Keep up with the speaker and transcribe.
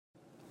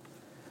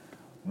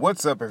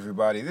What's up,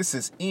 everybody? This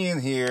is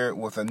Ian here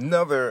with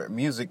another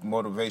music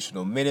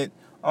motivational minute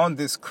on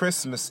this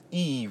Christmas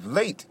Eve,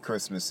 late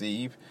Christmas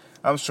Eve.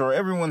 I'm sure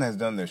everyone has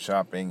done their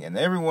shopping and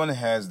everyone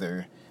has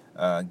their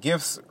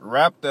gifts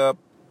wrapped up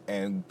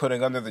and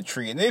putting under the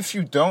tree. And if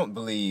you don't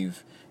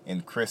believe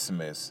in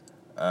Christmas,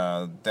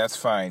 that's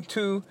fine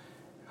too.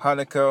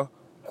 Hanukkah,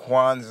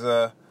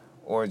 Kwanzaa,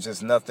 or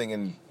just nothing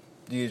and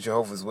be a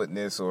Jehovah's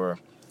Witness or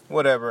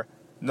whatever,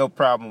 no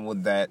problem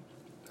with that.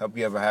 Hope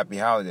you have a happy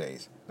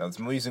holidays. Now, this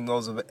music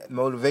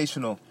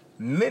motivational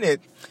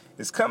minute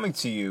is coming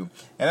to you,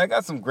 and I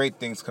got some great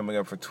things coming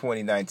up for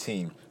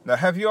 2019. Now,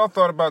 have you all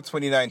thought about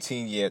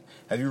 2019 yet?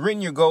 Have you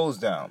written your goals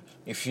down?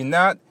 If you're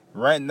not,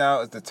 right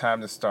now is the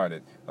time to start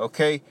it.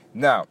 Okay?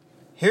 Now,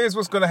 here's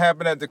what's going to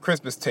happen at the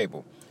Christmas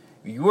table.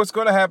 What's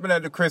going to happen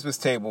at the Christmas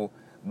table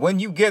when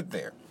you get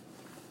there?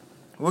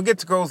 We'll get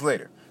to goals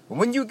later. But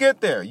when you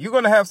get there, you're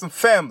going to have some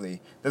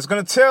family that's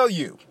going to tell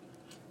you,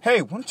 hey,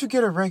 why don't you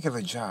get a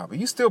regular job? Are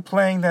you still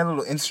playing that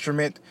little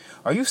instrument?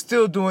 Are you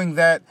still doing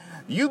that?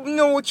 You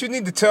know what you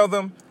need to tell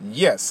them?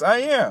 Yes, I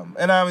am.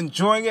 And I'm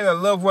enjoying it. I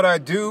love what I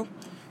do.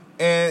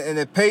 And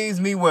it pays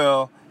me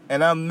well.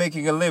 And I'm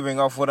making a living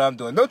off what I'm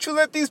doing. Don't you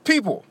let these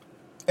people,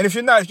 and if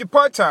you're not, if you're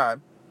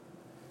part-time,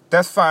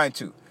 that's fine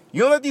too.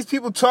 You don't let these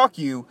people talk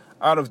you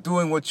out of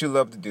doing what you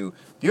love to do.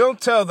 You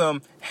don't tell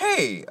them,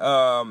 hey,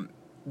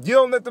 you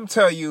don't let them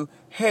tell you,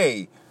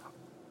 hey,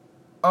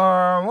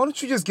 why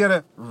don't you just get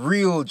a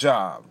real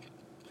job?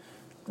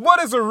 What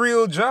is a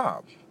real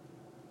job?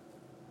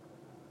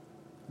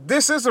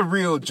 This is a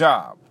real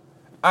job.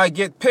 I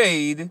get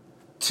paid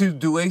to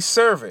do a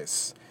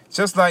service.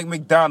 Just like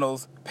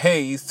McDonald's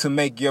pays to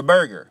make your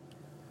burger.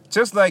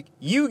 Just like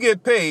you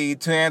get paid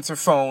to answer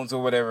phones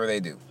or whatever they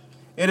do.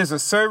 It is a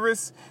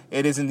service.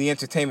 It is in the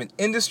entertainment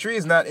industry.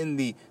 It's not in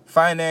the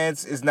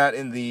finance. It's not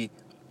in the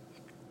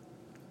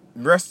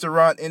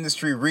restaurant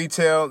industry,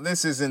 retail.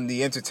 This is in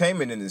the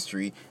entertainment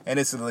industry, and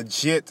it's a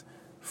legit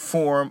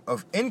form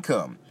of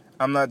income.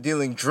 I'm not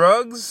dealing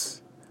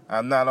drugs.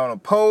 I'm not on a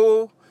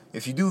pole.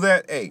 If you do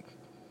that, hey,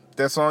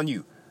 that's on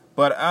you.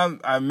 But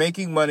I'm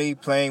making money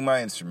playing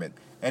my instrument.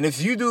 And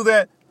if you do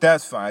that,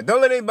 that's fine.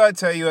 Don't let anybody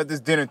tell you at this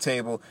dinner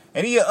table,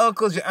 any of your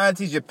uncles, your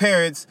aunties, your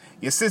parents,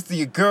 your sister,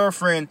 your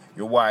girlfriend,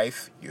 your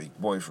wife, your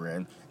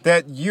boyfriend,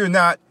 that you're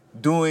not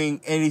doing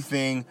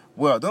anything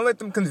well. Don't let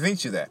them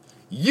convince you that.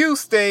 You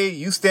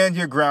stand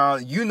your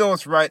ground, you know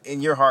what's right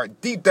in your heart,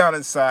 deep down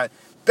inside.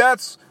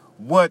 That's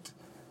what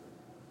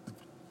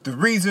the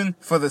reason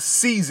for the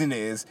season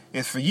is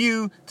for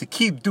you to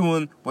keep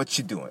doing what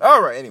you're doing.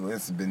 All right, anyway,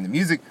 this has been the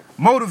Music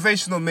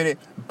Motivational Minute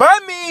by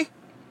me,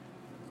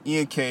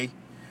 Ian K.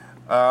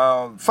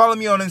 Follow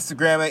me on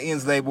Instagram at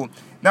Ian's Label.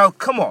 Now,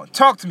 come on,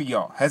 talk to me,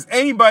 y'all. Has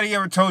anybody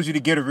ever told you to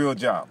get a real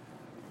job?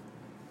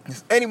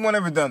 Has anyone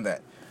ever done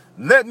that?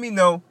 Let me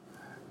know.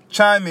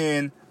 Chime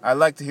in. I'd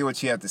like to hear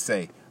what you have to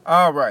say.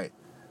 All right.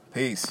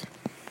 Peace.